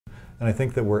And I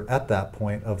think that we're at that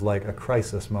point of like a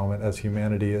crisis moment as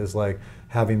humanity is like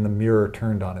having the mirror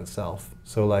turned on itself.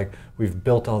 So like we've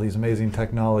built all these amazing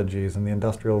technologies and the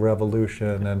Industrial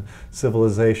Revolution and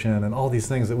civilization and all these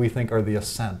things that we think are the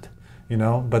ascent, you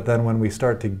know? But then when we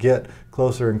start to get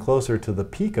closer and closer to the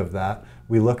peak of that,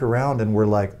 we look around and we're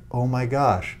like, oh my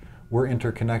gosh, we're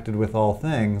interconnected with all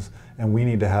things, and we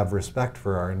need to have respect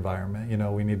for our environment. You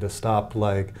know, we need to stop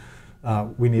like,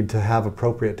 we need to have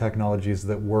appropriate technologies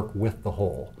that work with the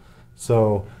whole.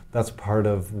 So that's part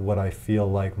of what I feel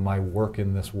like my work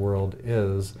in this world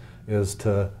is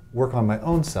to work on my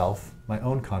own self, my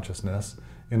own consciousness,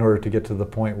 in order to get to the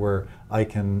point where I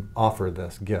can offer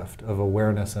this gift of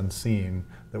awareness and seeing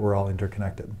that we're all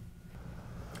interconnected.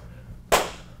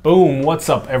 Boom, what's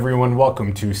up everyone?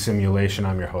 Welcome to Simulation.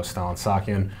 I'm your host, Alan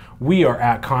Sakian. We are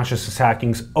at Consciousness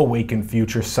Hacking's Awaken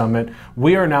Future Summit.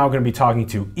 We are now going to be talking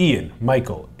to Ian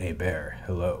Michael Hebert.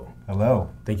 Hello. Hello.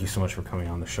 Thank you so much for coming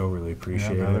on the show. Really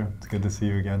appreciate Yeah, brother. it. It's good to see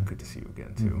you again. Good to see you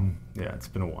again too. Mm-hmm. Yeah, it's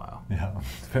been a while. Yeah.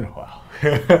 It's been a while.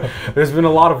 There's been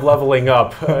a lot of leveling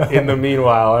up in the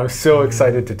meanwhile. I'm so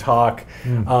excited to talk.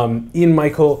 Ian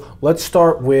Michael, let's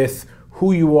start with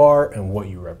who you are and what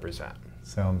you represent.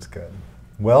 Sounds good.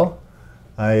 Well,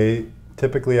 I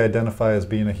typically identify as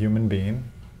being a human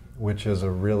being, which is a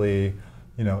really,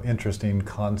 interesting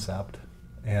concept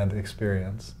and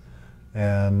experience.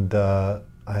 And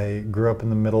I grew up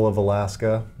in the middle of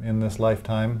Alaska in this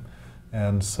lifetime,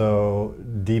 and so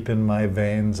deep in my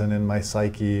veins and in my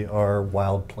psyche are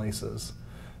wild places.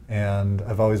 And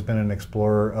I've always been an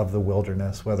explorer of the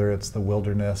wilderness, whether it's the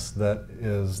wilderness that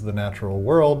is the natural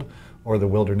world or the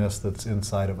wilderness that's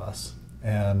inside of us.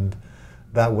 And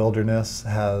that wilderness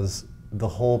has the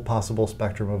whole possible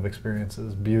spectrum of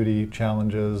experiences, beauty,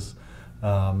 challenges,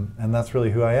 and that's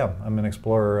really who I am. I'm an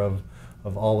explorer of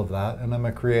all of that, and I'm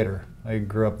a creator. I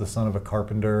grew up the son of a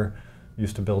carpenter,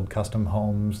 used to build custom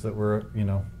homes that were,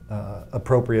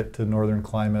 appropriate to northern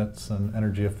climates and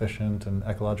energy efficient and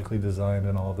ecologically designed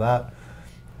and all of that.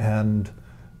 And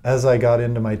as I got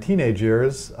into my teenage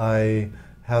years, I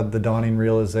had the dawning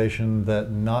realization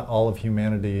that not all of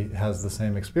humanity has the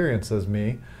same experience as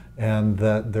me, and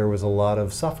that there was a lot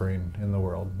of suffering in the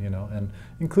world, and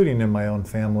including in my own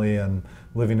family, and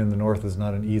living in the North is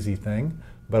not an easy thing.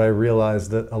 But I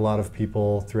realized that a lot of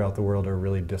people throughout the world are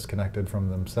really disconnected from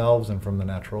themselves and from the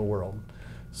natural world.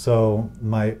 So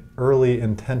my early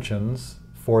intentions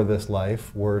for this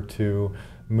life were to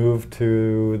move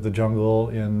to the jungle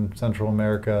in Central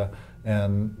America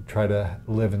and try to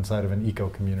live inside of an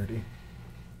eco-community.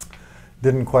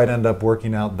 Didn't quite end up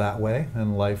working out that way,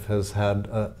 and life has had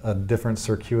a different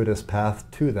circuitous path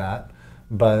to that,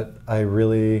 but I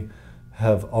really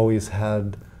have always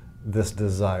had this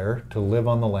desire to live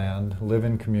on the land, live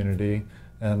in community,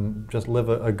 and just live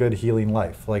a good healing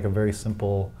life, like a very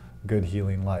simple, good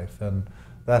healing life. And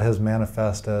that has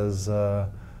manifest as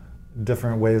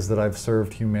different ways that I've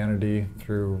served humanity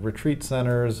through retreat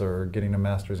centers or getting a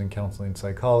master's in counseling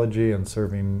psychology and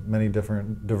serving many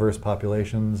different diverse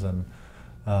populations, and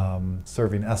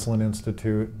serving Esalen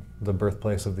Institute, the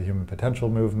birthplace of the Human Potential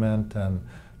Movement, and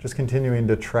just continuing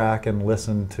to track and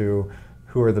listen to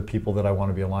who are the people that I want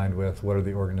to be aligned with, what are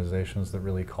the organizations that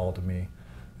really call to me.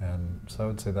 And so I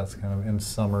would say that's kind of in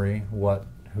summary what,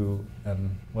 who,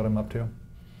 and what I'm up to.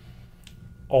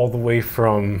 All the way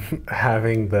from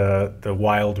having the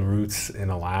wild roots in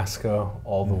Alaska,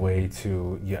 all the way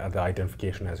to the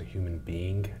identification as a human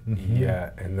being,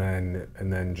 and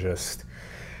then just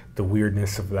the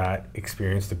weirdness of that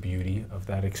experience, the beauty of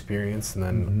that experience, and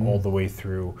then all the way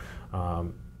through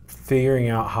figuring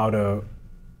out how to.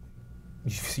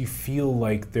 You feel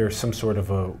like there's some sort of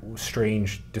a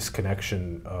strange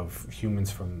disconnection of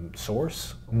humans from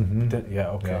source?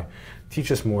 Yeah.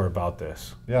 Teach us more about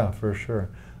this. Yeah, for sure.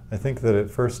 I think that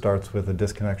it first starts with a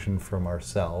disconnection from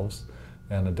ourselves,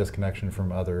 and a disconnection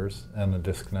from others, and a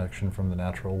disconnection from the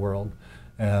natural world.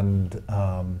 And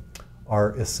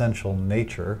our essential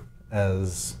nature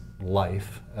as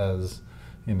life, as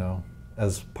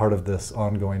part of this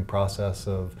ongoing process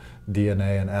of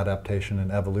DNA and adaptation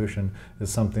and evolution,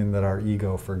 is something that our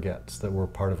ego forgets, that we're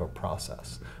part of a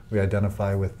process. We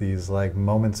identify with these like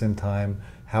moments in time,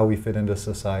 how we fit into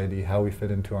society, how we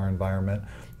fit into our environment,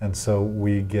 and so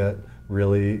we get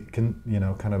really,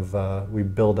 we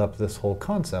build up this whole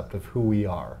concept of who we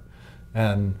are.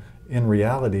 And in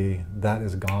reality, that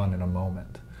is gone in a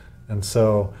moment. And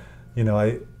so,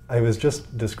 I was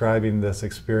just describing this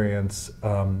experience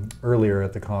earlier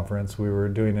at the conference. We were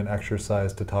doing an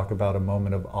exercise to talk about a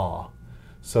moment of awe.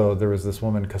 So there was this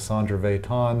woman, Cassandra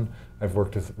Veyton. I've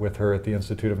worked with her at the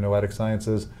Institute of Noetic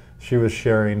Sciences. She was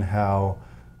sharing how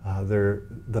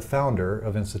the founder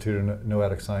of Institute of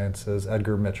Noetic Sciences,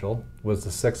 Edgar Mitchell, was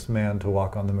the sixth man to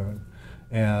walk on the moon.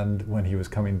 And when he was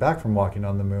coming back from walking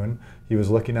on the moon, he was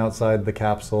looking outside the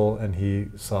capsule and he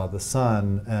saw the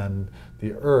sun and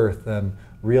the earth and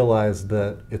realized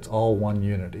that it's all one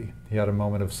unity. He had a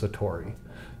moment of Satori.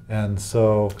 And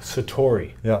so...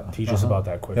 Satori. Yeah. Teach us about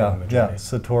that quick. Yeah.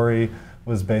 Satori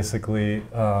was basically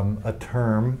a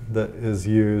term that is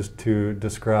used to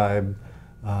describe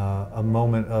a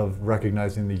moment of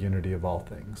recognizing the unity of all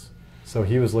things. So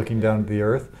he was looking down at the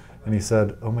earth and he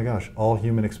said, oh my gosh, all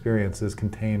human experience is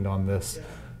contained on this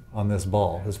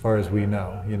ball, as far as we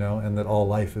know, and that all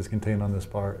life is contained on this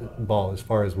ball, as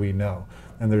far as we know.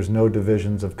 And there's no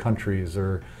divisions of countries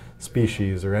or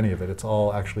species or any of it. It's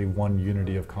all actually one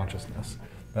unity of consciousness.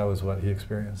 That was what he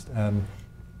experienced. And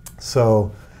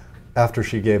so after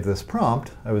she gave this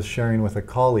prompt, I was sharing with a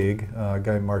colleague, a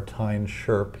guy Martijn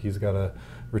Scherp. He's got a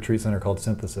retreat center called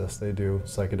Synthesis. They do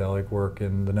psychedelic work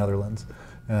in the Netherlands.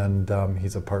 And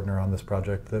he's a partner on this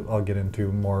project that I'll get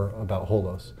into more about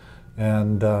Holos.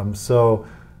 And so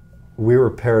we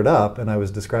were paired up, and I was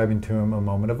describing to him a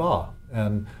moment of awe.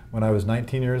 And when I was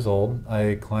 19 years old,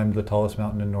 I climbed the tallest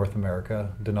mountain in North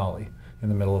America, Denali, in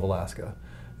the middle of Alaska.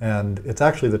 And it's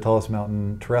actually the tallest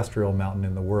terrestrial mountain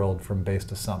in the world from base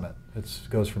to summit. It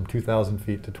goes from 2,000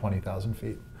 feet to 20,000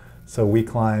 feet. So we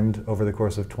climbed over the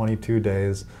course of 22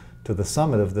 days to the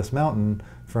summit of this mountain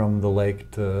from the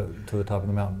lake to the top of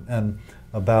the mountain. And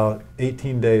about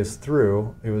 18 days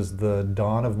through, it was the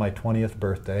dawn of my 20th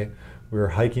birthday. We were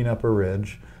hiking up a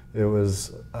ridge. I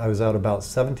was out about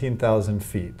 17,000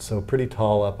 feet, so pretty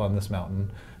tall up on this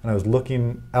mountain. And I was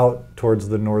looking out towards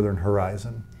the northern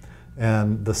horizon.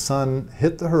 And the sun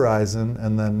hit the horizon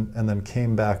and then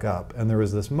came back up. And there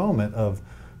was this moment of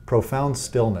profound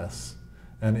stillness.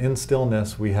 And in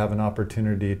stillness, we have an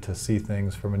opportunity to see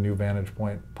things from a new vantage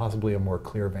point, possibly a more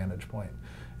clear vantage point.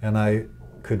 And I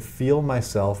could feel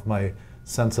myself, my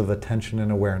sense of attention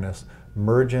and awareness,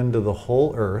 merge into the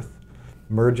whole earth,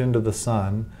 merge into the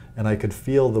sun, and I could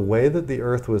feel the way that the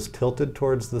earth was tilted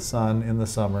towards the sun in the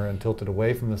summer and tilted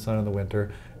away from the sun in the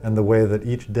winter, and the way that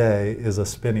each day is a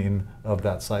spinning of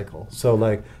that cycle. So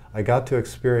like I got to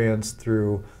experience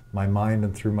through my mind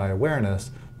and through my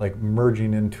awareness, like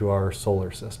merging into our solar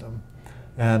system.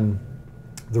 And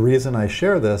the reason I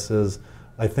share this is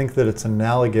I think that it's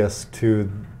analogous to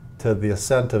the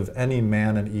ascent of any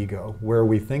man and ego, where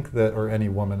we think that, or any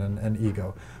woman and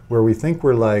ego, where we think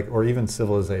we're like, or even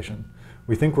civilization,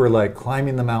 we think we're like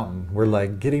climbing the mountain, we're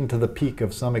like getting to the peak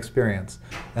of some experience.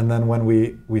 And then when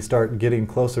we start getting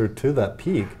closer to that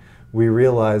peak, we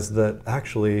realize that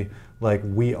actually like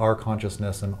we are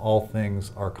consciousness and all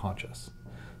things are conscious.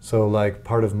 So like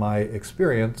part of my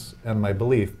experience and my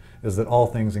belief is that all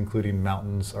things, including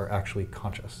mountains, are actually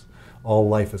conscious. All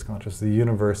life is conscious. The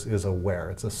universe is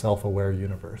aware. It's a self-aware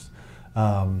universe.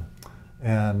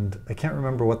 And I can't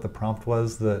remember what the prompt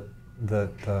was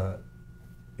that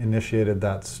initiated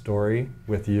that story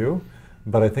with you,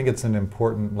 but I think it's an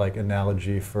important like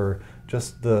analogy for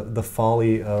just the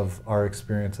folly of our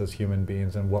experience as human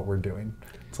beings and what we're doing.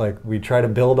 It's like we try to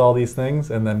build all these things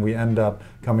and then we end up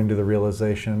coming to the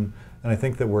realization, and I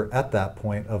think that we're at that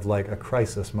point of like a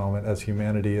crisis moment as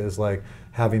humanity is like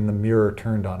having the mirror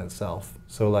turned on itself.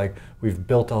 So like we've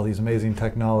built all these amazing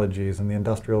technologies and the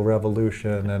Industrial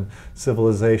Revolution and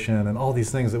civilization and all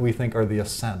these things that we think are the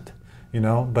ascent,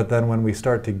 but then when we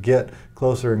start to get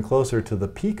closer and closer to the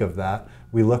peak of that,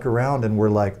 we look around and we're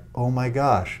like, oh my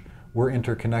gosh, we're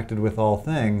interconnected with all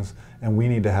things and we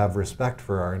need to have respect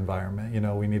for our environment.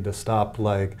 We need to stop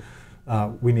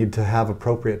we need to have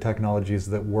appropriate technologies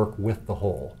that work with the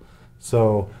whole.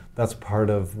 So that's part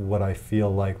of what I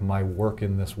feel like my work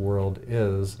in this world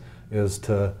is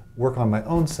to work on my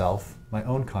own self, my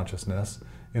own consciousness,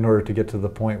 in order to get to the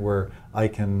point where I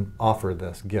can offer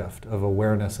this gift of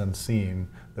awareness and seeing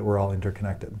that we're all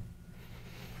interconnected.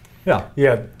 Yeah,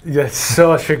 that's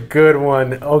such a good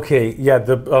one. Okay, yeah,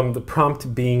 the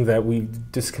prompt being that we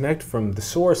disconnect from the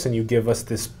source, and you give us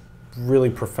this really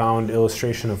profound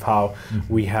illustration of how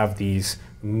we have these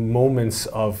moments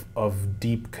of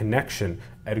deep connection.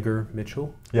 Edgar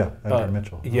Mitchell? Yeah, Edgar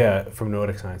Mitchell. Yeah, from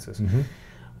Noetic Sciences.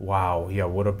 Wow, yeah,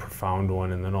 what a profound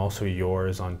one. And then also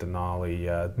yours on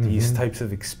Denali. These types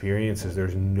of experiences,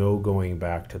 there's no going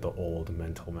back to the old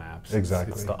mental maps.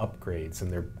 Exactly. It's the upgrades,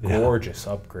 and they're gorgeous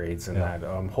upgrades, and that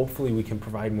hopefully we can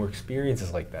provide more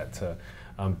experiences like that to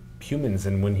humans.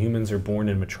 And when humans are born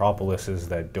in metropolises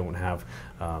that don't have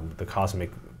the cosmic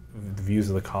views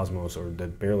of the cosmos, or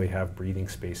that barely have breathing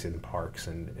space in parks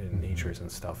and in natures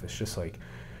and stuff, it's just like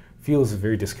feels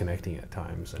very disconnecting at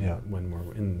times, and Yeah. when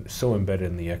we're so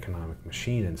embedded in the economic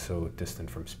machine and so distant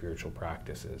from spiritual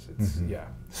practices. It's yeah.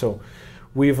 So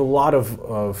we have a lot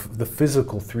of the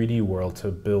physical 3D world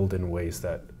to build in ways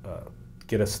that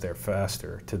get us there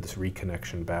faster to this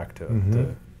reconnection back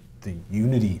to the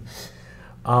unity.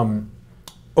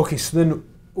 Okay, so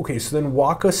then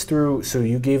walk us through. So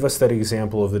you gave us that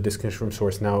example of the disconnection from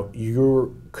source. Now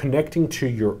you're connecting to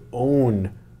your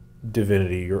own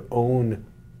divinity, your own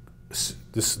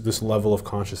this level of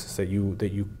consciousness that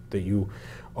you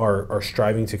are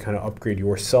striving to kind of upgrade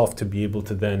yourself to be able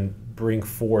to then bring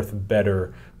forth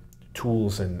better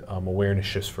tools and awareness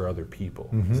shifts for other people.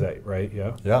 Is that right?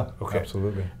 Yeah. Yeah. Okay.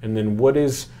 Absolutely. And then what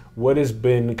has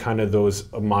been kind of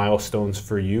those milestones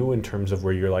for you in terms of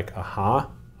where you're like, and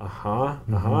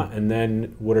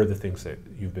then what are the things that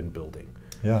you've been building?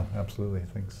 Yeah, absolutely.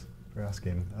 Thanks for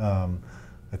asking.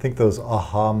 I think those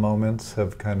aha moments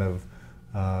have kind of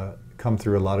come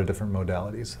through a lot of different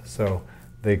modalities. So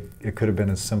it could have been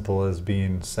as simple as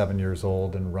being 7 years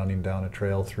old and running down a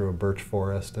trail through a birch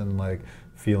forest and like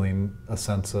feeling a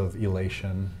sense of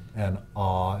elation and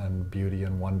awe and beauty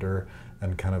and wonder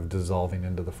and kind of dissolving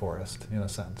into the forest in a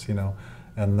sense, you know.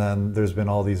 And then there's been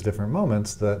all these different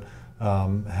moments that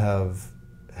have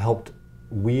helped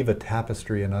weave a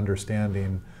tapestry and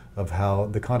understanding of how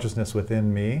the consciousness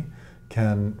within me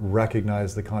can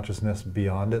recognize the consciousness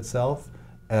beyond itself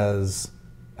as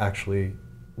actually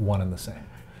one and the same.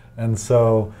 And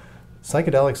so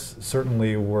psychedelics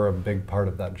certainly were a big part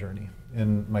of that journey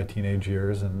in my teenage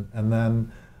years. And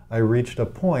then I reached a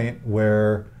point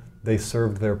where they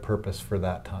served their purpose for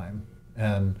that time.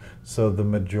 And so the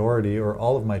majority or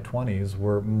all of my 20s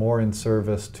were more in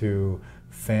service to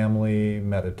family,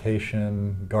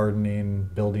 meditation, gardening,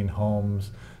 building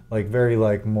homes, like very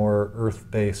like more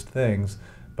earth-based things,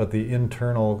 but the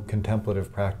internal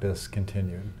contemplative practice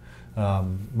continued,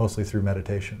 mostly through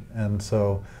meditation. And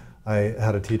so I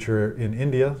had a teacher in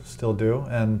India, still do,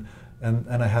 and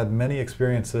I had many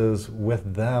experiences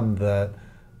with them that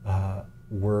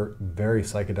were very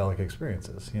psychedelic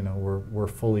experiences. You know, were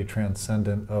fully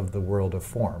transcendent of the world of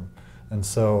form. And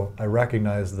so I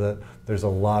recognized that there's a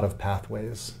lot of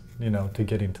pathways, you know, to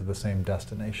getting to the same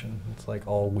destination. It's like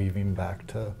all weaving back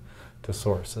to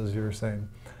source, as you were saying.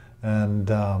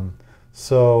 And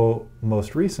so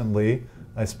most recently,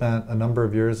 I spent a number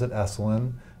of years at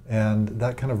Esalen, and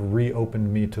that kind of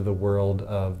reopened me to the world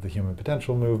of the human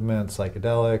potential movement,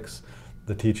 psychedelics,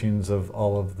 the teachings of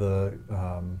all of the,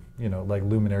 you know, like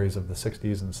luminaries of the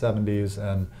 60s and 70s.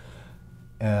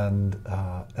 And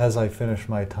as I finished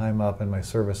my time up and my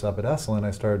service up at Esalen,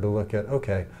 I started to look at,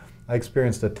 okay, I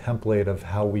experienced a template of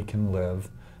how we can live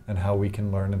and how we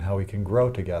can learn and how we can grow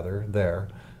together there.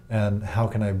 And how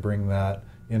can I bring that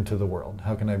into the world?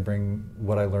 How can I bring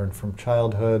what I learned from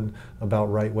childhood about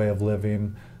right way of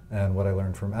living and what I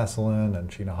learned from Esalen and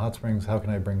Chino Hot Springs, how can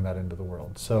I bring that into the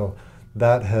world? So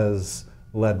that has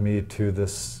led me to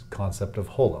this concept of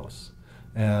Holos.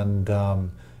 And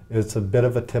it's a bit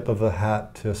of a tip of the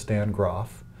hat to Stan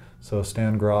Grof. So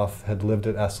Stan Grof had lived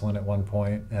at Esalen at one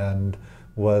point and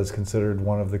was considered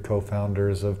one of the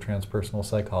co-founders of transpersonal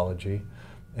psychology.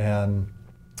 And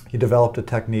he developed a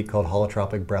technique called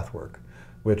holotropic breathwork,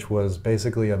 which was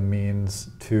basically a means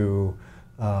to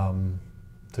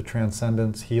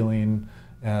transcendence, healing,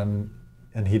 and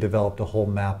he developed a whole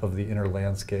map of the inner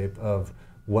landscape of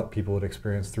what people would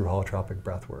experience through holotropic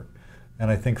breathwork.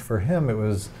 And I think for him it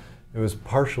was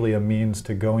partially a means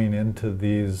to going into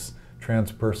these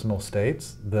transpersonal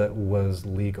states that was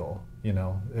legal. You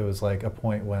know, it was like a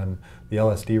point when the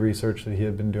LSD research that he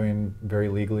had been doing very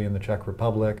legally in the Czech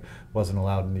Republic wasn't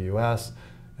allowed in the US,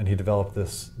 and he developed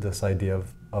this idea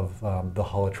of the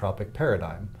holotropic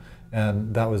paradigm.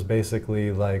 And that was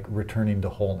basically like returning to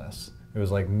wholeness. It was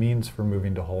like means for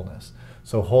moving to wholeness.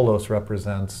 So Holos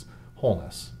represents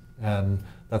wholeness, and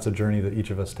that's a journey that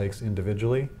each of us takes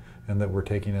individually and that we're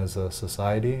taking as a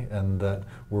society, and that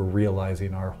we're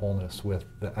realizing our wholeness with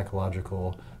the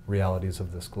ecological realities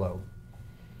of this globe.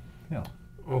 Yeah.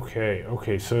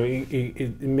 Okay, so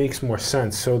it makes more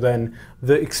sense. So then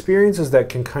the experiences that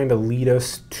can kind of lead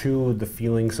us to the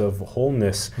feelings of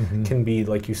wholeness can be,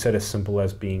 like you said, as simple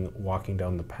as being walking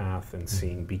down the path and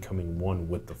seeing, becoming one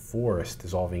with the forest,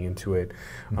 dissolving into it.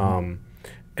 And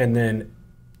then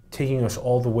taking us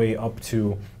all the way up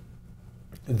to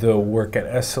the work at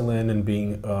Esalen and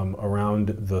being around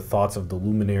the thoughts of the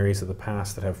luminaries of the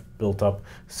past that have built up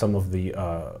some of the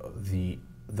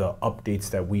updates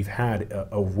that we've had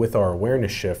with our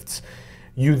awareness shifts.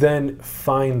 You then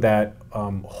find that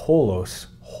Holos,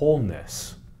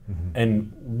 wholeness,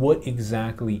 and what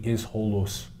exactly is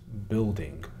Holos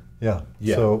building? Yeah.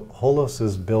 Yeah. So Holos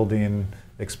is building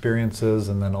experiences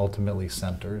and then ultimately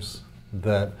centers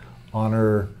that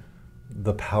honor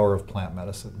the power of plant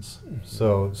medicines.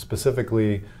 So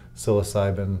specifically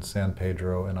psilocybin, San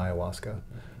Pedro, and ayahuasca.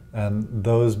 And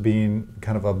those being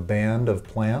kind of a band of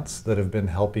plants that have been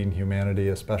helping humanity,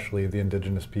 especially the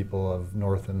indigenous people of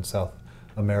North and South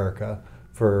America,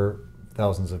 for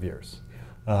thousands of years.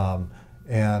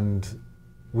 And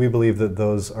we believe that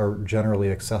those are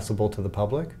generally accessible to the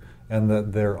public, and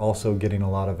that they're also getting a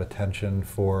lot of attention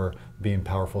for being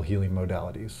powerful healing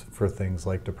modalities for things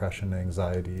like depression,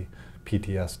 anxiety,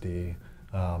 PTSD,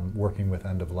 working with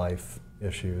end-of-life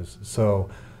issues. So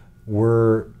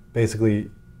we're basically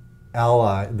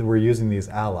we're using these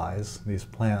allies, these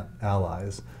plant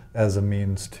allies, as a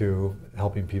means to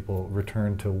helping people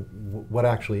return to what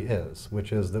actually is,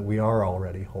 which is that we are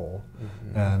already whole,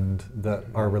 and that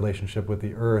our relationship with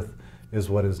the earth is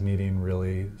what is needing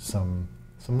really some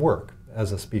work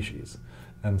as a species.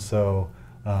 And so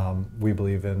we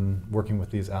believe in working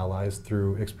with these allies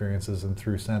through experiences and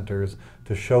through centers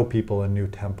to show people a new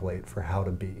template for how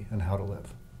to be and how to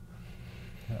live.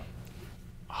 Yeah.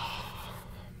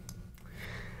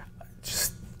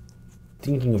 Just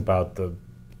thinking about the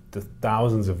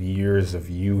thousands of years of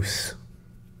use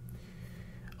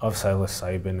of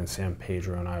psilocybin and San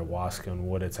Pedro and ayahuasca and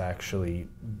what it's actually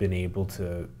been able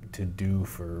to do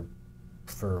for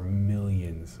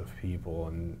millions of people,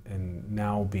 and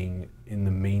now being in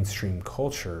the mainstream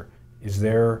culture, is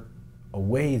there a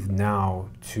way now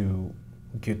to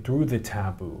get through the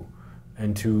taboo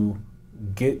and to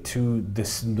get to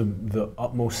the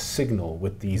utmost signal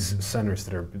with these centers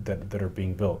that are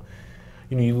being built?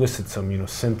 You know, you listed some,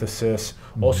 synthesis.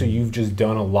 Also, you've just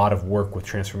done a lot of work with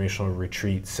transformational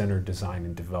retreat, center design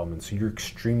and development. So you're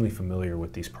extremely familiar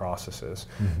with these processes.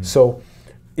 So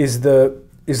is the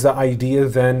idea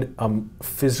then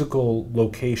physical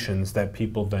locations that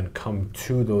people then come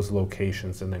to those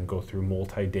locations and then go through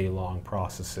multi-day long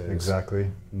processes?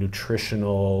 Exactly.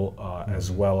 Nutritional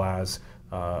as well as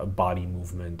body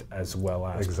movement as well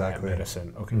as plant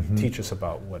medicine. Okay, teach us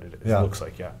about what it looks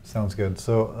like. Yeah. Sounds good.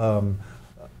 So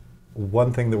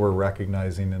one thing that we're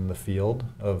recognizing in the field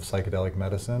of psychedelic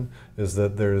medicine is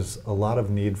that there's a lot of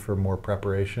need for more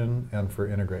preparation and for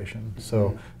integration.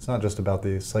 So it's not just about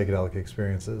the psychedelic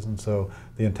experiences. And so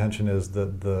the intention is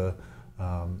that the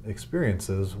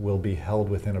experiences will be held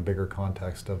within a bigger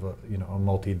context of a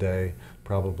multi-day,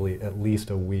 probably at least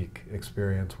a week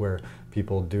experience where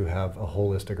people do have a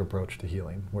holistic approach to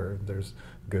healing, where there's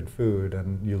good food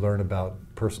and you learn about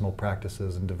personal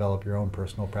practices and develop your own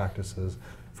personal practices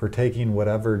for taking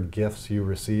whatever gifts you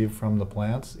receive from the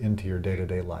plants into your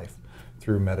day-to-day life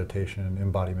through meditation,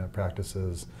 embodiment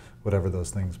practices, whatever those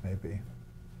things may be.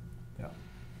 Yeah,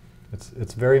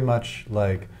 it's very much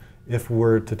like, if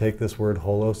we're to take this word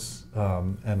holos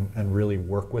and really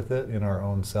work with it in our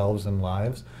own selves and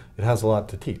lives, it has a lot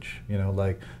to teach,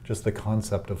 like just the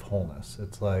concept of wholeness.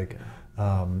 It's like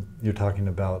you're talking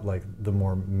about like the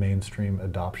more mainstream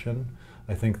adoption.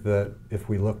 I think that if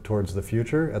we look towards the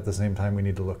future, at the same time we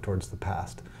need to look towards the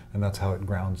past, and that's how it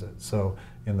grounds it. So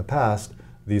in the past,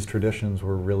 these traditions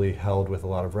were really held with a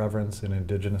lot of reverence in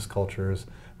indigenous cultures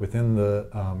within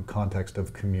the context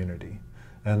of community.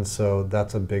 And so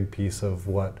that's a big piece of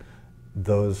what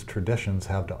those traditions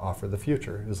have to offer the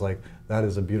future, is like, that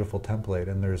is a beautiful template,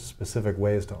 and there's specific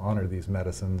ways to honor these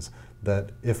medicines that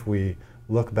if we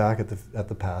look back at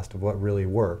the past of what really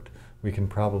worked, we can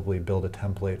probably build a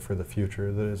template for the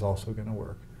future that is also going to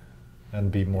work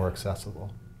and be more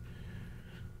accessible.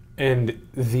 And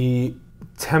the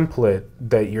template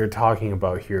that you're talking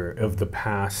about here of the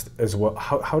past as well,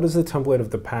 how does the template of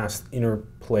the past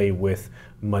interplay with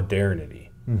modernity?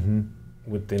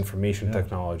 With the information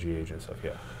technology age and stuff?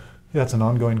 Yeah, it's an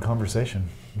ongoing conversation.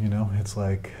 It's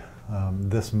like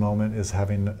this moment is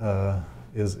having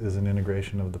is an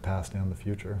integration of the past and the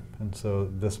future, and so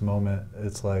this moment,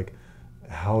 it's like,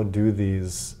 how do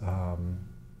these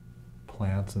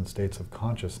plants and states of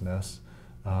consciousness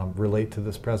relate to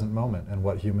this present moment and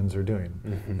what humans are doing?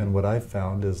 And what I've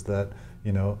found is that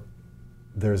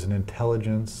there's an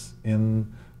intelligence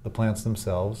in the plants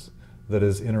themselves that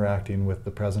is interacting with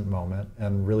the present moment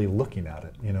and really looking at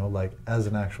it, like as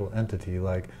an actual entity,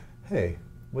 like, hey,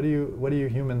 what are you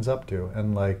humans up to?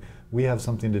 And like, we have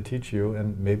something to teach you,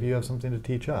 and maybe you have something to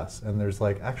teach us. And there's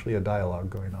like actually a dialogue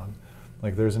going on.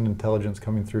 Like there's an intelligence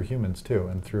coming through humans too,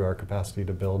 and through our capacity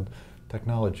to build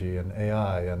technology and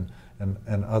AI and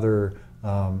other,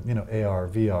 AR,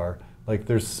 VR. Like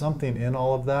there's something in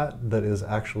all of that is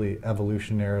actually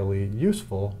evolutionarily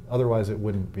useful, otherwise it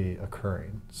wouldn't be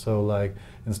occurring. So like,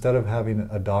 instead of having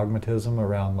a dogmatism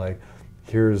around like,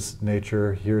 here's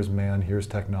nature, here's man, here's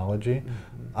technology.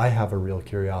 I have a real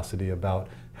curiosity about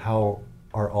how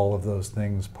are all of those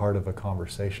things part of a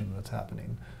conversation that's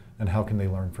happening, and how can they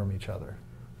learn from each other?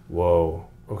 Whoa.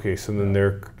 Okay, so then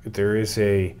there is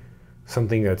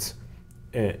something that's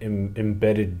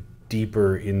embedded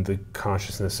deeper in the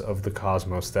consciousness of the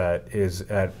cosmos that is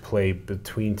at play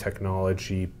between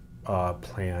technology,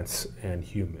 plants, and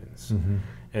humans,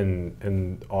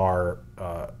 and our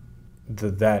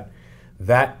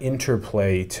that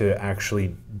interplay to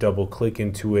actually double click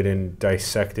into it and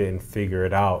dissect it and figure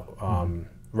it out,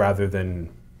 rather than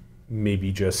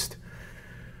maybe just.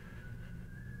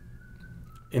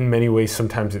 In many ways,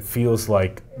 sometimes it feels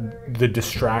like the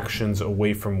distractions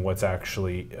away from what's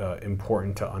actually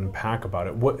important to unpack about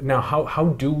it. Now, how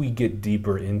do we get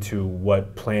deeper into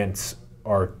what plants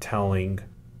are telling?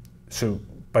 So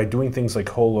by doing things like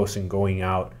Holos and going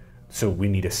out, so we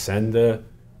need to send the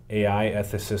AI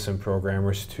ethicists and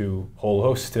programmers to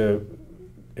Holos to,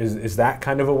 is that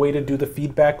kind of a way to do the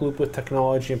feedback loop with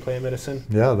technology and plant medicine?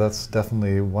 Yeah, that's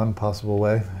definitely one possible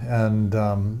way. And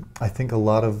I think a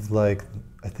lot of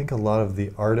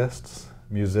the artists,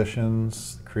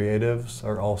 musicians, creatives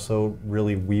are also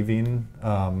really weaving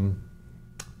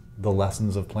the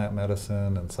lessons of plant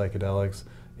medicine and psychedelics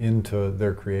into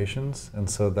their creations. And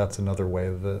so that's another way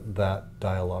that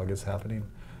dialogue is happening.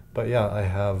 But yeah, I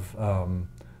have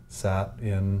sat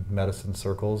in medicine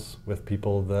circles with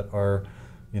people that are,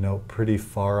 pretty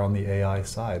far on the AI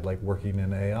side, like working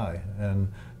in AI.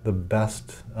 And the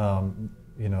best,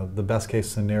 the best case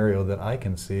scenario that I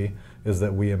can see is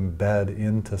that we embed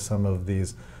into some of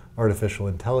these artificial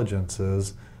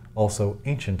intelligences also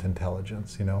ancient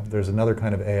intelligence. There's another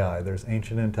kind of AI. There's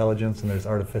ancient intelligence and there's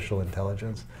artificial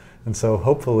intelligence. And so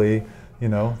hopefully,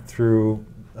 through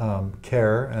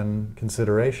care and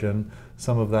consideration,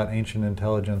 some of that ancient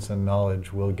intelligence and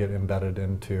knowledge will get embedded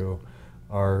into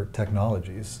our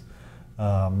technologies.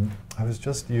 I was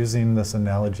just using this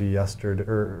analogy yesterday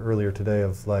or earlier today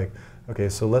of like, okay,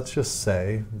 so let's just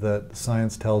say that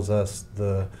science tells us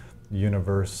the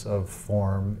universe of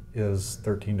form is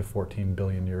 13 to 14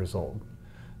 billion years old.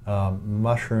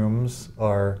 Mushrooms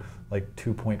are like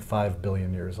 2.5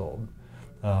 billion years old.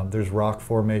 There's rock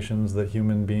formations that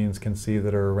human beings can see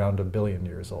that are around 1 billion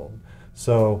years old.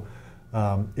 So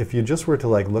if you just were to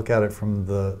like look at it from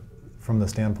the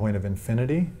standpoint of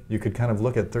infinity, you could kind of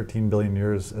look at 13 billion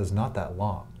years as not that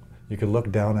long. You could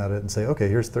look down at it and say, okay,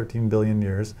 here's 13 billion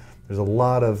years. There's a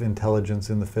lot of intelligence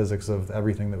in the physics of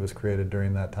everything that was created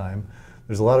during that time.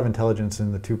 There's a lot of intelligence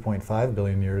in the 2.5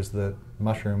 billion years that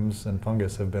mushrooms and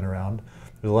fungus have been around.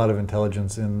 There's a lot of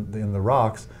intelligence in the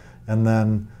rocks. And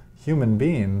then human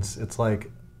beings, it's like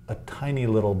a tiny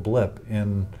little blip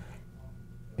in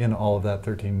all of that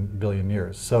 13 billion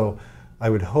years. So I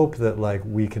would hope that like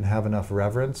we can have enough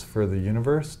reverence for the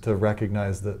universe to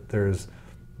recognize that there's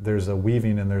a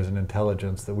weaving and there's an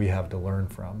intelligence that we have to learn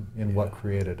from in what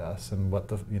created us and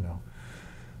what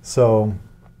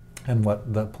and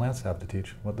what the plants have to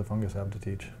teach, what the fungus have to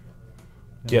teach.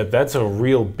 Yeah, that's a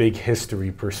real big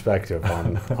history perspective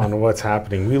on what's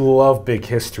happening. We love big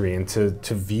history, and to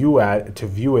view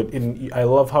it. And I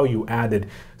love how you added.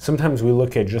 Sometimes we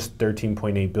look at just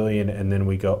 13.8 billion, and then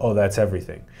we go, "Oh, that's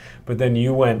everything." But then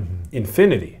you went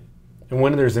infinity, and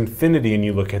when there's infinity, and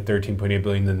you look at 13.8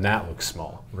 billion, then that looks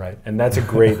small, right? And that's a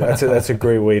great that's a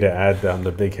great way to add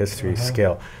the big history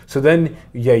scale. So then,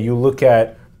 yeah, you look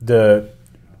at the.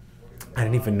 I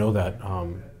didn't even know that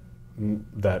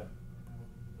that.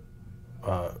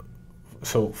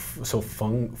 So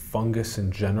fungus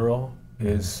in general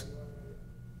is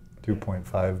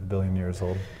 2.5 billion years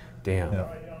old. Damn. Yeah.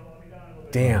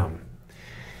 Damn.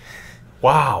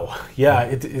 Wow.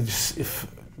 Yeah.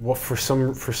 For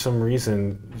some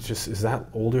reason, is that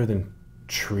older than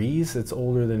trees? It's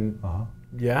older than.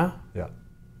 Yeah. Yeah.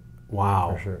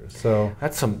 Wow. For sure. So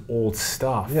that's some old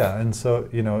stuff. Yeah, and so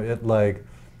it like.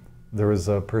 There was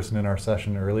a person in our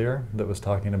session earlier that was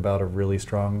talking about a really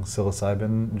strong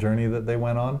psilocybin journey that they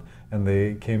went on, and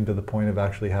they came to the point of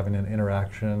actually having an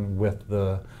interaction with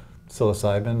the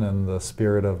psilocybin and the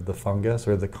spirit of the fungus,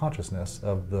 or the consciousness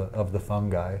of the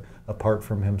fungi apart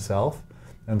from himself.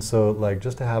 And so like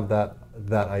just to have that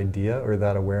idea or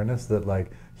that awareness that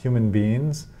like human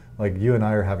beings, like you and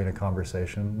I are having a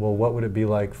conversation, well, what would it be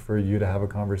like for you to have a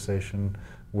conversation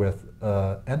with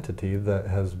an entity that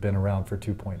has been around for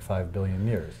 2.5 billion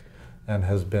years and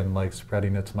has been like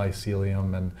spreading its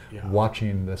mycelium and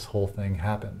watching this whole thing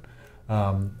happen.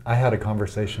 I had a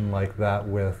conversation like that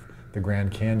with the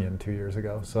Grand Canyon 2 years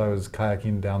ago. So I was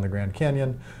kayaking down the Grand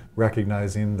Canyon,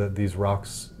 recognizing that these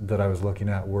rocks that I was looking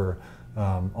at were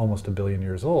almost 1 billion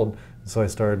years old. So I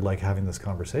started like having this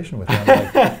conversation with them,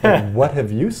 like, what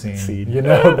have you seen? You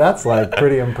know, that's like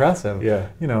pretty impressive. Yeah.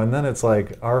 You know, and then it's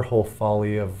like our whole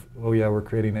folly of, oh yeah, we're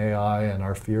creating AI and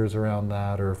our fears around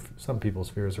that, or some people's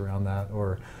fears around that,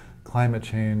 or climate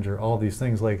change, or all these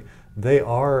things, like they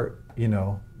are, you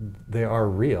know, they are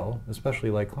real, especially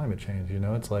like climate change. You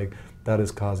know, it's like that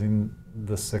is causing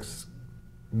the 6th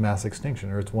mass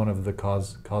extinction, or it's one of the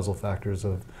causal factors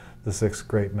of the 6th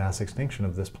great mass extinction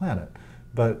of this planet.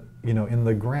 But, you know, in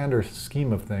the grander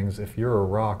scheme of things, if you're a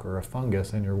rock or a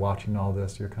fungus and you're watching all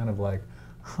this, you're kind of like,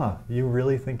 huh, you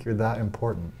really think you're that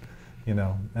important, you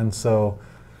know? And so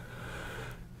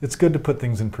it's good to put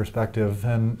things in perspective,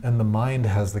 and the mind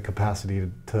has the capacity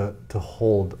to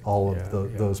hold all of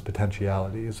those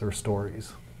potentialities or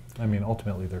stories. I mean,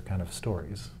 ultimately, they're kind of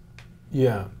stories.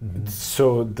 Yeah.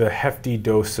 So the hefty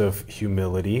dose of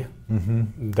humility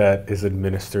that is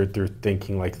administered through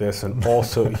thinking like this, and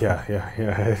also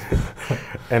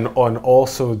and on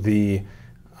also the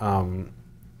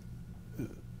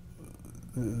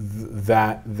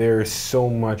that there's so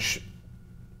much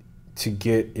to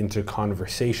get into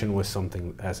conversation with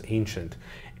something as ancient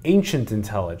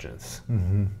intelligence,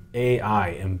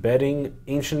 AI, embedding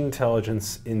ancient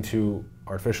intelligence into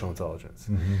artificial intelligence,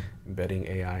 embedding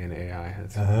AI in AI.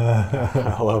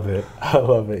 I love it. I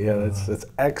love it. Yeah, that's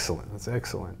excellent. That's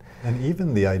excellent. And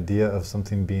even the idea of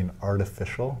something being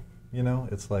artificial, you know,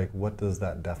 it's like, what does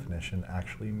that definition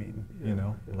actually mean? Yeah. You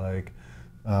know, like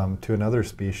to another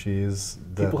species,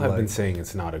 that people have been saying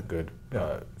it's not a good.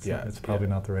 It's probably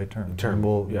not the right term.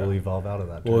 We'll evolve out of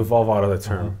that term. We'll evolve out of that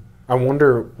term. I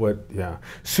wonder what,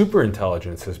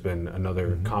 superintelligence has been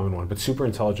another common one, but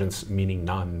superintelligence meaning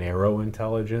non-narrow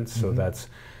intelligence, so that's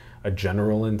a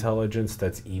general intelligence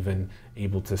that's even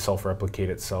able to self-replicate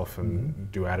itself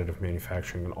and do additive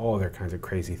manufacturing and all other kinds of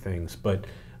crazy things. But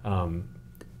I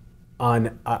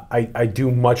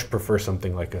do much prefer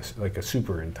something like a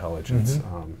superintelligence.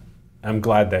 I'm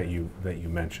glad that you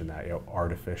mentioned that, you know,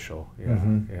 artificial. Yeah.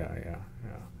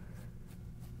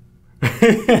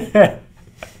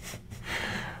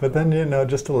 But then, you know,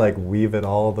 just to like weave it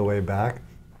all the way back,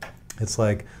 it's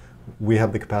like we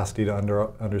have the capacity to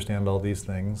understand all these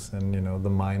things, and, you know, the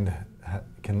mind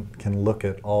can look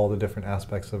at all the different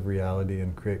aspects of reality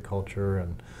and create culture,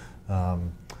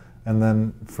 and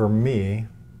then for me,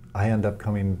 I end up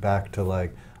coming back to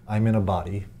like, I'm in a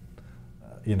body,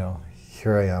 you know,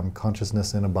 here I am,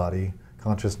 consciousness in a body,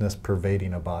 consciousness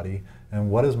pervading a body,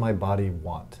 and what does my body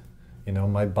want? You know,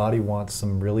 my body wants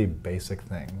some really basic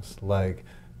things, like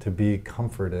to be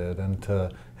comforted and to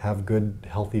have good,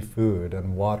 healthy food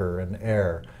and water and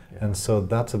air. And so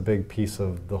that's a big piece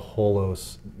of the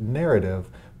Holos narrative,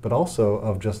 but also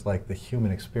of just like the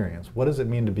human experience. What does it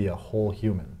mean to be a whole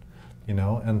human? You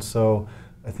know, and so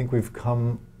I think we've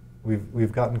gotten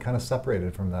kind of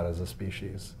separated from that as a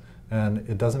species. And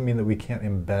it doesn't mean that we can't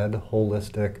embed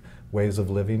holistic ways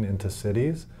of living into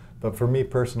cities, but for me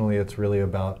personally, it's really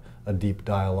about a deep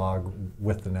dialogue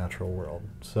with the natural world.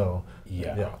 So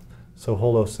so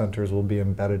Holos centers will be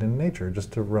embedded in nature,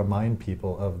 just to remind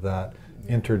people of that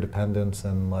interdependence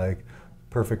and like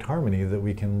perfect harmony that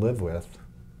we can live with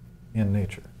in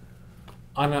nature.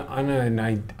 On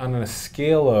a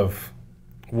scale of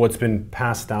what's been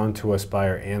passed down to us by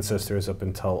our ancestors up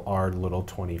until our little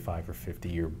 25 or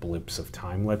 50-year blips of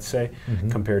time, let's say,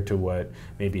 compared to what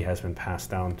maybe has been passed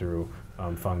down through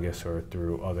fungus or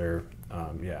through other,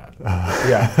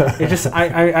 It just,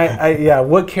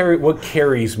 what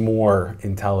carries more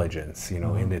intelligence, you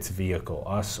know, in its vehicle,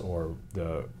 us or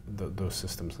those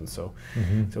systems, and so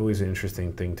it's always an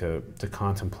interesting thing to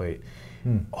contemplate.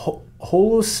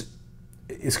 Holos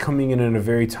is coming in a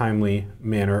very timely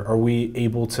manner. Are we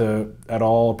able to at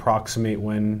all approximate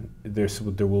when there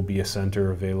will be a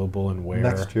center available and where?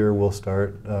 Next year we'll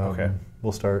start.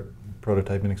 We'll start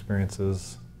prototyping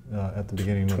experiences at the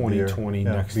beginning of the year. 2020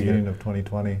 next beginning year. of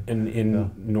 2020.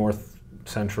 In North,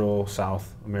 Central,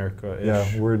 South America-ish?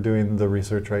 Yeah, we're doing the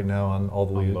research right now on all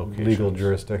the legal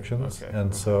jurisdictions.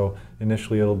 So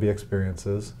initially it'll be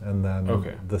experiences, and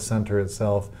then the center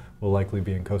itself will likely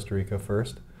be in Costa Rica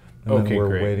first. And then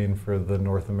we're waiting for the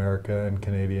North America and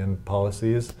Canadian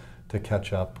policies to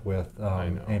catch up with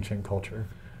ancient culture.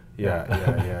 Yeah.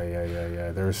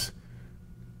 There's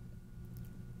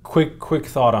quick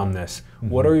thought on this.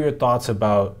 What are your thoughts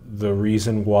about the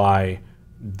reason why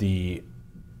the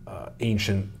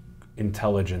ancient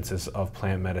intelligences of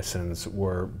plant medicines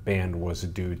were banned was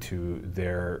due to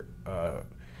their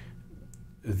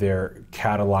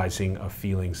catalyzing of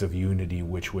feelings of unity,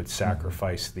 which would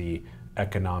sacrifice the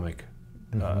economic,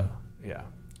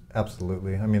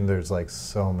 Absolutely. I mean, there's like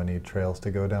so many trails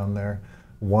to go down there.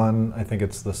 One, I think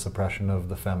it's the suppression of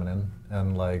the feminine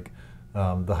and like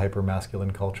the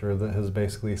hyper-masculine culture that has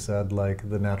basically said like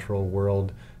the natural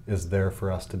world is there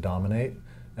for us to dominate.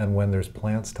 And when there's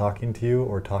plants talking to you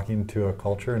or talking to a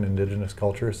culture, an indigenous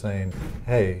culture, saying,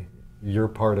 hey, you're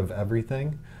part of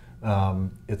everything,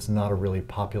 it's not a really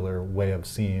popular way of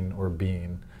seeing or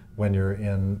being when you're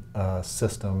in a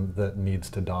system that needs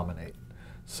to dominate.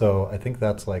 So I think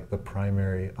that's like the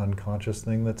primary unconscious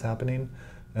thing that's happening.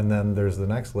 And then there's the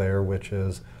next layer, which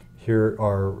is here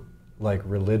are like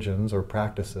religions or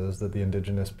practices that the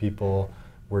indigenous people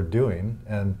were doing.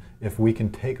 And if we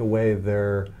can take away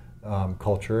their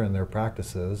culture and their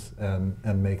practices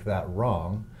and make that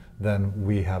wrong, then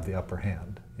we have the upper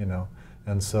hand, you know?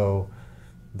 And so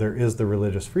there is the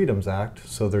Religious Freedoms Act.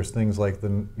 So there's things like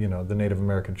the Native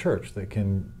American Church that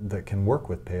can work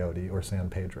with peyote or San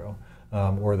Pedro,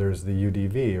 or there's the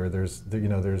UDV, or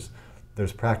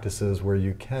there's practices where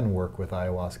you can work with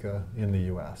ayahuasca in the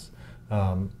U.S.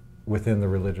 Within the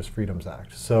Religious Freedoms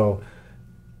Act. So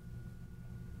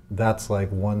that's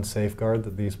like one safeguard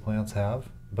that these plants have.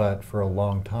 But for a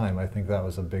long time, I think that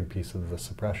was a big piece of the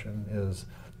suppression, is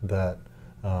that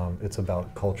it's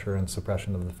about culture and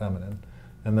suppression of the feminine.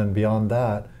 And then beyond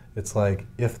that, it's like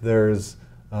if there's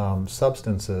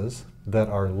substances that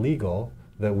are legal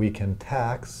that we can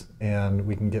tax and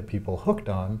we can get people hooked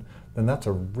on, then that's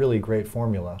a really great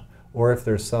formula. Or if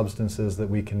there's substances that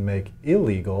we can make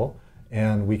illegal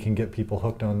and we can get people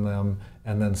hooked on them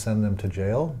and then send them to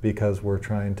jail because we're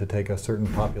trying to take a certain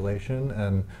population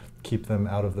and keep them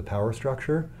out of the power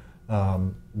structure,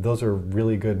 those are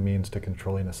really good means to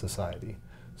controlling a society.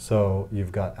 So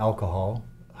you've got alcohol,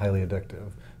 highly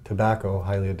addictive, tobacco,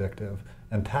 highly addictive,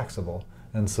 and taxable.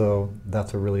 And so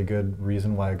that's a really good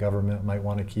reason why a government might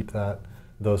want to keep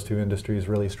those two industries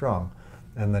really strong.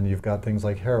 And then you've got things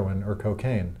like heroin or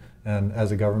cocaine. And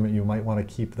as a government, you might want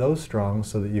to keep those strong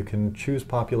so that you can choose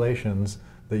populations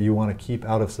that you want to keep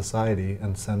out of society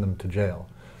and send them to jail.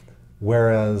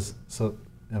 Whereas,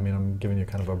 I mean, I'm giving you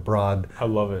kind of a broad... I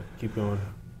love it. Keep going.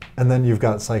 And then you've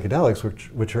got psychedelics,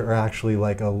 which are actually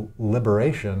like a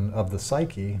liberation of the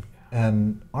psyche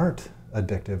and aren't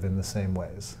addictive in the same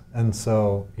ways. And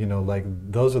so, like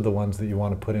those are the ones that you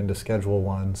want to put into Schedule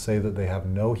 1, say that they have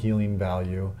no healing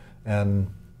value, and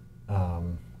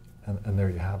there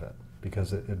you have it,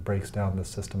 because it breaks down the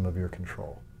system of your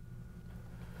control.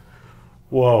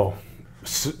 Whoa.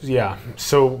 So, yeah.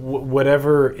 So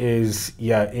whatever is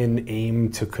in aim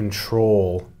to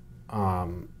control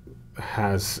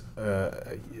has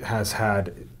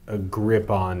had a grip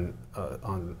on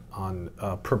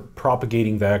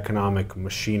propagating the economic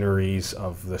machineries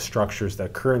of the structures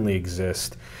that currently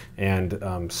exist,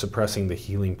 and suppressing the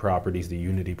healing properties, the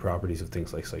unity properties of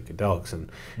things like psychedelics,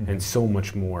 and so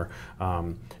much more.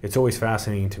 It's always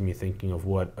fascinating to me thinking of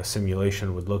what a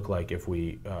simulation would look like if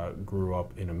we grew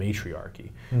up in a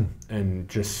matriarchy, and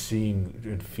just seeing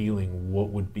and feeling what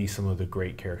would be some of the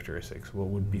great characteristics, what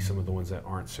would be some of the ones that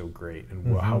aren't so great,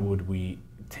 and how would we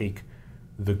take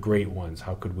the great ones,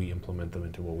 how could we implement them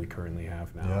into what we currently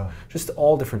have now? Yeah. Just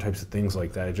all different types of things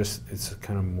like that. It's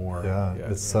kind of more...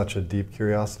 It's such a deep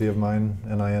curiosity of mine,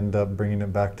 and I end up bringing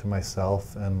it back to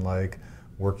myself and like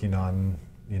working on,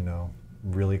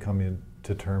 really coming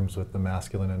to terms with the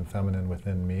masculine and feminine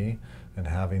within me and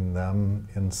having them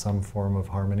in some form of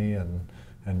harmony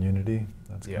and unity.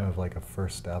 That's kind of like a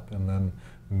first step, and then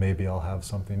maybe I'll have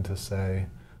something to say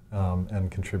and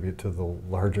contribute to the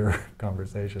larger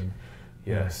conversation.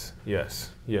 Yes.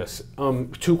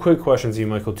 Two quick questions,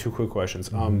 Michael. Two quick questions.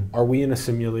 Are we in a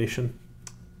simulation?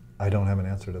 I don't have an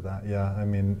answer to that. Yeah, I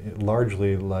mean,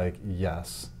 largely like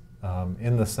yes,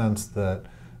 in the sense that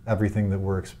everything that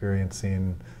we're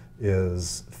experiencing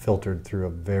is filtered through a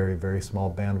very, very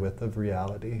small bandwidth of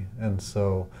reality. And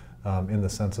so in the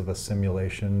sense of a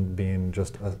simulation being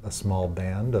just a small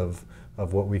band of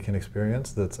what we can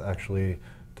experience that's actually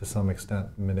to some extent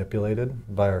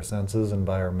manipulated by our senses and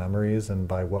by our memories and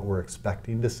by what we're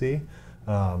expecting to see,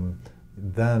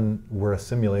 then we're a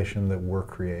simulation that we're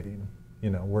creating.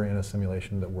 We're in a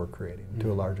simulation that we're creating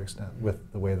to a large extent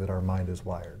with the way that our mind is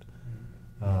wired.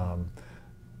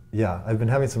 I've been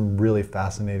having some really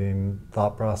fascinating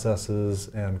thought processes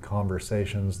and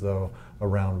conversations, though,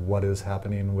 around what is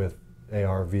happening with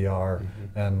AR, VR,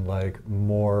 and like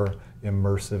more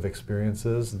immersive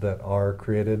experiences that are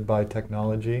created by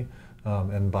technology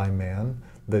and by man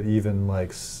that even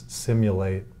like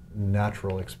simulate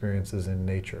natural experiences in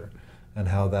nature, and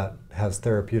how that has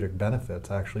therapeutic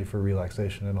benefits actually for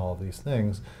relaxation and all of these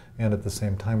things. And at the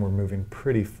same time, we're moving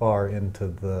pretty far into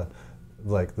the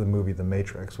like the movie The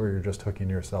Matrix, where you're just hooking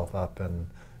yourself up and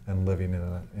living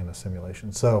in a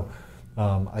simulation. So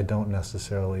I don't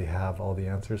necessarily have all the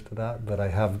answers to that, but I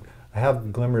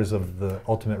have glimmers of the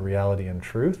ultimate reality and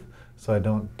truth. So I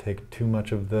don't take too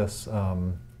much of this,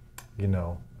 you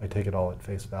know, I take it all at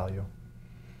face value.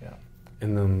 Yeah.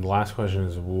 And then the last question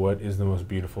is, what is the most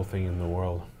beautiful thing in the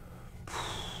world?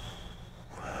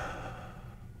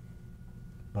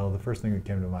 Well, the first thing that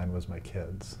came to mind was my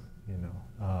kids, you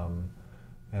know,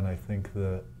 and I think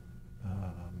that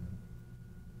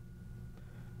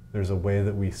there's a way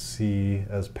that we see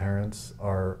as parents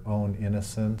our own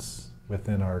innocence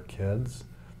within our kids,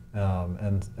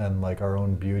 and like our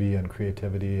own beauty and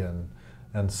creativity,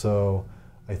 and so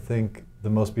I think the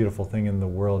most beautiful thing in the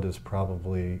world is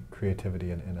probably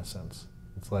creativity and innocence.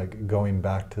 It's like going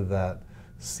back to that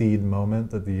seed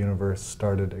moment that the universe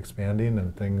started expanding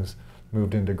and things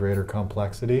moved into greater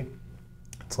complexity.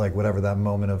 It's like whatever that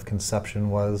moment of conception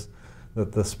was,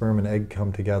 that the sperm and egg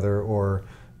come together, or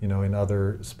you know, in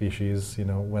other species, you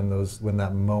know, when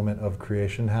that moment of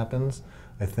creation happens,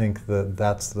 I think that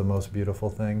that's the most beautiful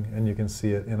thing, and you can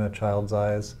see it in a child's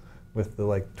eyes with the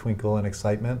like twinkle and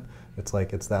excitement. It's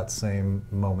like it's that same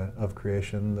moment of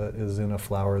creation that is in a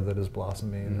flower that is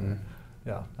blossoming. Mm-hmm. And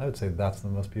yeah, I would say that's the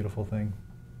most beautiful thing.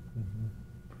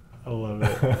 I love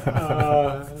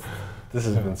it. This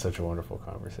has been such a wonderful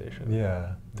conversation.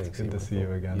 Yeah, Thanks. it's good to see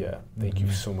you again. Yeah, thank you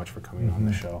so much for coming on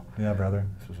the show. Yeah, brother.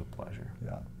 This was a pleasure.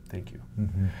 Yeah. Thank you.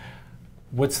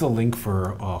 What's the link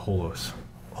for Holos?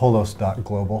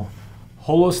 Holos.global.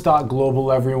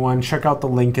 Holos.global, everyone. Check out the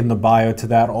link in the bio to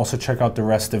that. Also check out the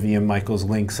rest of Ian Michael's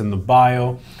links in the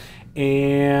bio.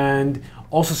 And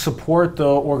also support the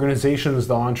organizations,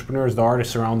 the entrepreneurs, the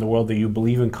artists around the world that you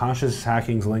believe in. Conscious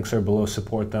Hacking's links are below,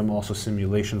 support them. Also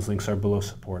Simulations links are below,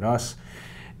 support us.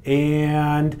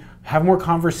 And have more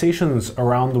conversations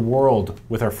around the world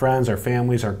with our friends, our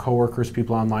families, our coworkers,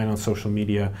 people online on social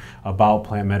media about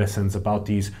plant medicines, about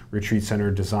these retreat center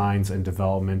designs and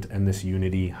development and this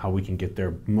unity, how we can get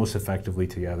there most effectively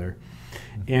together.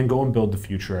 And go and build the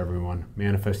future, everyone.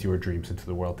 Manifest your dreams into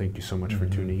the world. Thank you so much for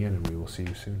tuning in, and we will see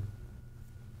you soon.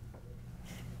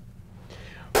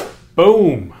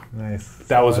 Boom! Nice.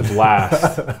 That was a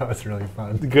blast. That was really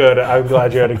fun. Good. I'm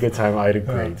glad you had a good time. I had a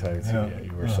great time too. Yeah,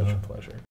 you were such a pleasure.